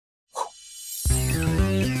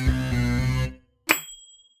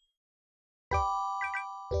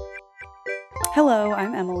Hello,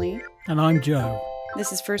 I'm Emily. And I'm Joe.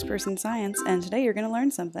 This is First Person Science, and today you're going to learn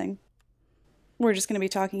something. We're just going to be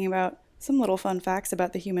talking about some little fun facts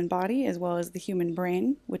about the human body, as well as the human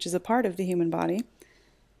brain, which is a part of the human body.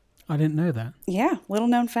 I didn't know that. Yeah, little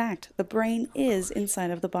known fact. The brain is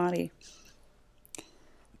inside of the body.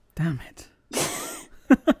 Damn it.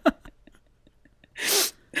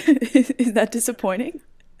 Is that disappointing?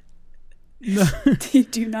 No. You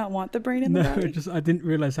do not want the brain in the body? No, I didn't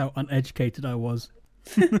realize how uneducated I was.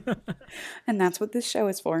 And that's what this show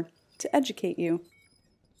is for, to educate you.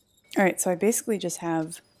 All right, so I basically just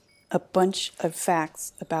have a bunch of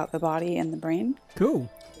facts about the body and the brain.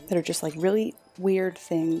 Cool. That are just like really weird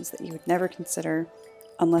things that you would never consider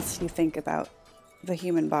unless you think about the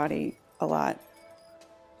human body a lot.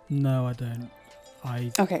 No, I don't.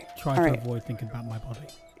 I try to avoid thinking about my body.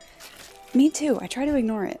 Me too. I try to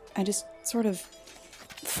ignore it. I just sort of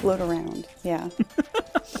float around. Yeah.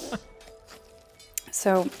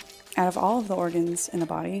 So, out of all of the organs in the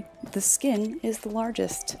body, the skin is the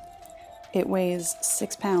largest. It weighs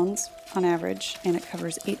 6 pounds on average, and it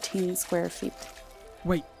covers 18 square feet.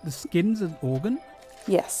 Wait, the skin's an organ?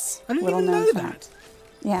 Yes. I didn't even know that.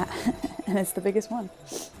 Yeah, and it's the biggest one.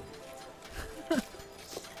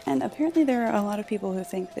 And apparently there are a lot of people who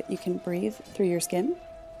think that you can breathe through your skin,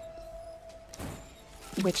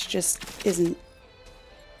 which just isn't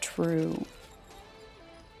true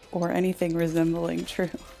or anything resembling true.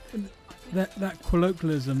 That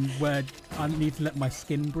colloquialism where I need to let my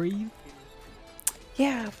skin breathe?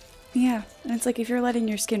 Yeah. And it's like if you're letting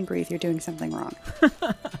your skin breathe, you're doing something wrong.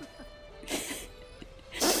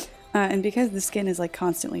 And because the skin is like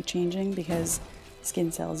constantly changing, because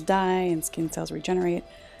skin cells die and skin cells regenerate,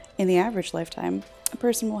 in the average lifetime, a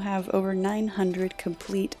person will have over 900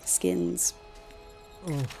 complete skins.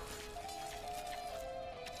 Oh.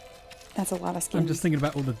 That's a lot of skins. I'm just thinking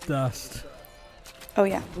about all the dust. Oh,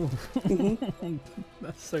 yeah. Mm-hmm.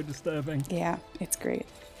 That's so disturbing. Yeah, it's great.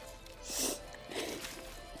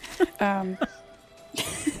 Now,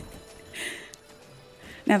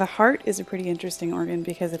 the heart is a pretty interesting organ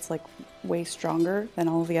because it's like way stronger than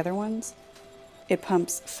all of the other ones. It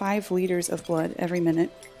pumps 5 liters of blood every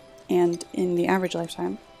minute, and in the average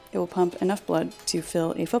lifetime, it will pump enough blood to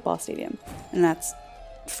fill a football stadium. And that's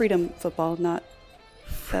freedom football, not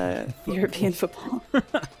European football.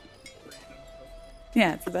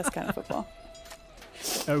 Yeah, it's the best kind of football.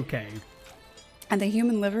 Okay. And the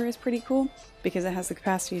human liver is pretty cool because it has the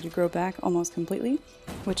capacity to grow back almost completely,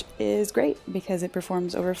 which is great because it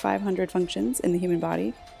performs over 500 functions in the human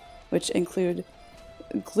body, which include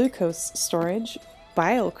glucose storage,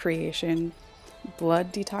 bile creation,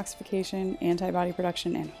 blood detoxification, antibody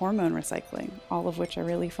production, and hormone recycling, all of which are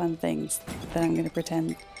really fun things that I'm going to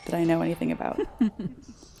pretend that I know anything about.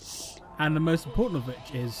 And the most important of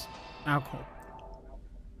which is alcohol.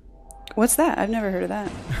 What's that? I've never heard of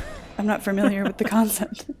that. I'm not familiar with the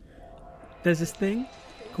concept. There's this thing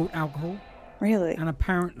called alcohol. Really? And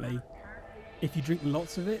apparently, if you drink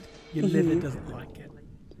lots of it, your liver doesn't like it.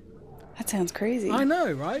 That sounds crazy. I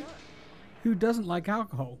know, right? Who doesn't like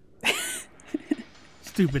alcohol?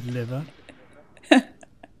 Stupid liver.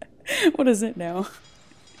 What does it know?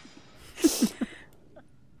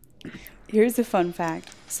 Here's a fun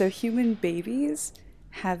fact. So human babies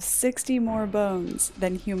have 60 more bones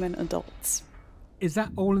than human adults. Is that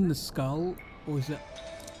all in the skull, or is it...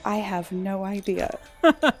 I have no idea.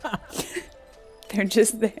 They're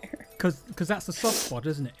just there. Because that's the soft spot,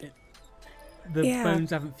 isn't it? The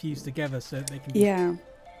bones haven't fused together so they can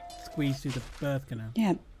squeeze through the birth canal.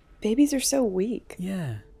 Yeah, babies are so weak.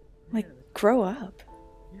 Yeah. Like, grow up.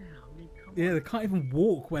 Yeah, they can't even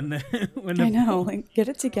walk when they're... I know, like, get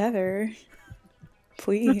it together.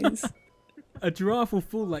 Please. A giraffe will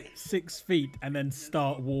fall like 6 feet and then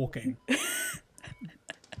start walking.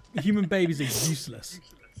 Human babies are useless.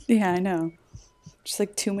 Yeah, I know. Just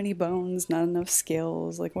like too many bones, not enough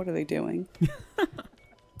skills. Like, what are they doing?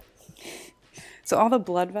 So all the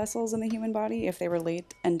blood vessels in the human body, if they were laid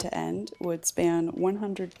end to end, would span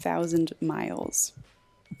 100,000 miles.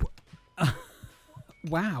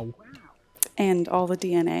 Wow. And all the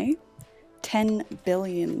DNA, 10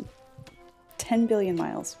 billion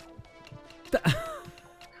miles.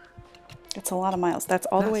 That's a lot of miles. That's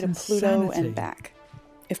all the way to Pluto and back.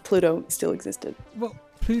 If Pluto still existed. Well,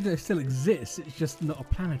 Pluto still exists. It's just not a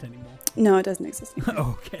planet anymore. No, it doesn't exist anymore.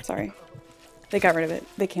 Oh, okay. Sorry. They got rid of it.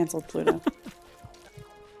 They canceled Pluto.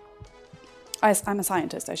 I'm a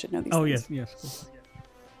scientist. I should know these things. Oh,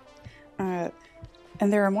 yes.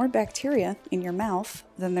 And there are more bacteria in your mouth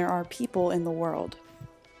than there are people in the world.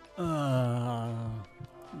 Oh.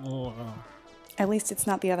 At least it's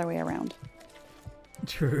not the other way around.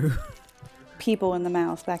 True. people in the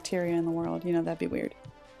mouth, bacteria in the world. You know, that'd be weird.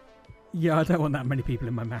 Yeah, I don't want that many people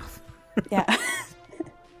in my mouth. Yeah.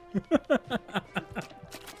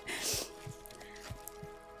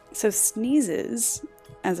 So sneezes,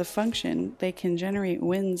 as a function, they can generate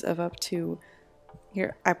winds of up to,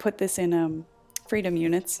 here, I put this in freedom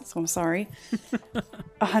units, so I'm sorry,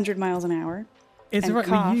 100 miles an hour. It's right,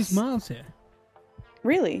 coughs. We use miles here.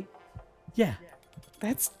 Really? Yeah.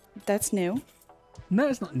 That's new. No,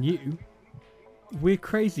 it's not new. We're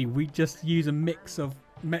crazy. We just use a mix of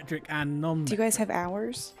metric and non-metric. Do you guys have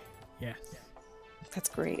hours? Yes. That's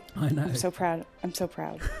great. I know. I'm so proud. I'm so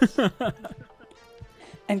proud.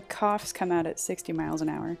 And coughs come out at 60 miles an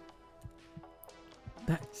hour.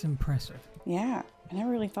 That's impressive. Yeah. I never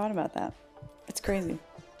really thought about that. It's crazy.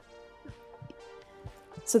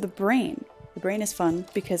 So the brain. The brain is fun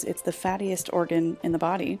because it's the fattiest organ in the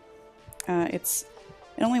body. It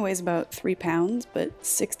only weighs about 3 pounds, but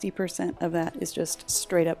 60% of that is just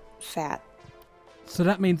straight up fat. So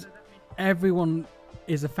that means everyone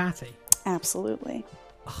is a fatty? Absolutely.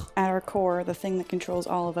 At our core, the thing that controls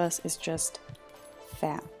all of us is just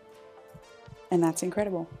fat. And that's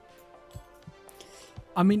incredible.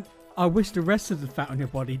 I mean, I wish the rest of the fat on your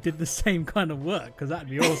body did the same kind of work, because that'd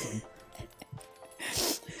be awesome.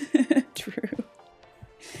 True.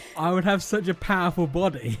 I would have such a powerful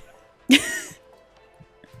body.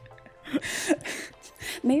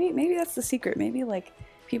 Maybe that's the secret. Maybe like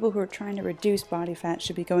people who are trying to reduce body fat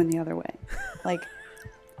should be going the other way. Like,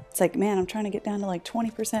 it's like, man, I'm trying to get down to like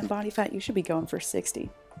 20% body fat. You should be going for 60.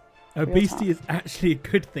 Obesity is actually a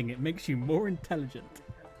good thing. It makes you more intelligent.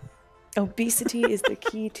 Obesity is the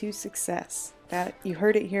key to success. That you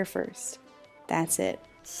heard it here first. That's it.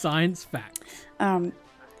 Science fact.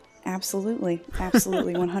 Absolutely.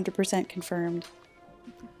 100% confirmed.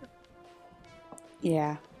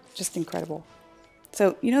 Yeah, just incredible.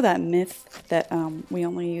 So, you know that myth that we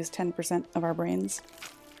only use 10% of our brains?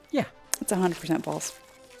 Yeah. It's 100% false.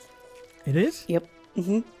 It is? Yep.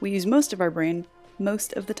 We use most of our brain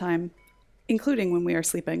most of the time, including when we are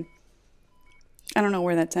sleeping. I don't know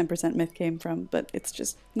where that 10% myth came from, but it's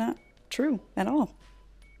just not true at all.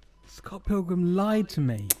 Scott Pilgrim lied to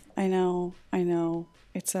me. I know.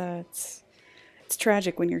 It's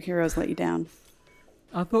tragic when your heroes let you down.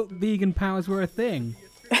 I thought vegan powers were a thing.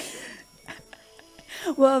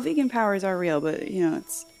 Well, vegan powers are real, but, you know,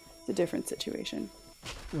 it's a different situation.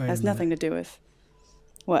 It has nothing to do with...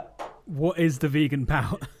 What? What is the vegan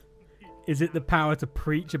power? Is it the power to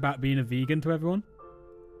preach about being a vegan to everyone?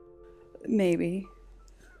 Maybe.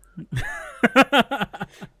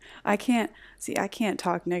 I can't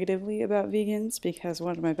talk negatively about vegans because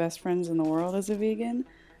one of my best friends in the world is a vegan,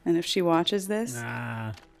 and if she watches this,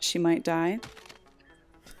 she might die.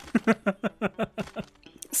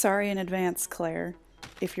 Sorry in advance, Claire,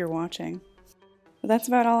 if you're watching. But that's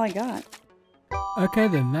about all I got. Okay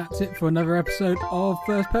then, that's it for another episode of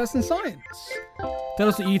First Person Science. Tell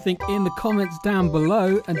us what you think in the comments down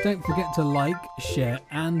below, and don't forget to like, share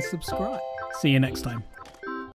and subscribe. See you next time.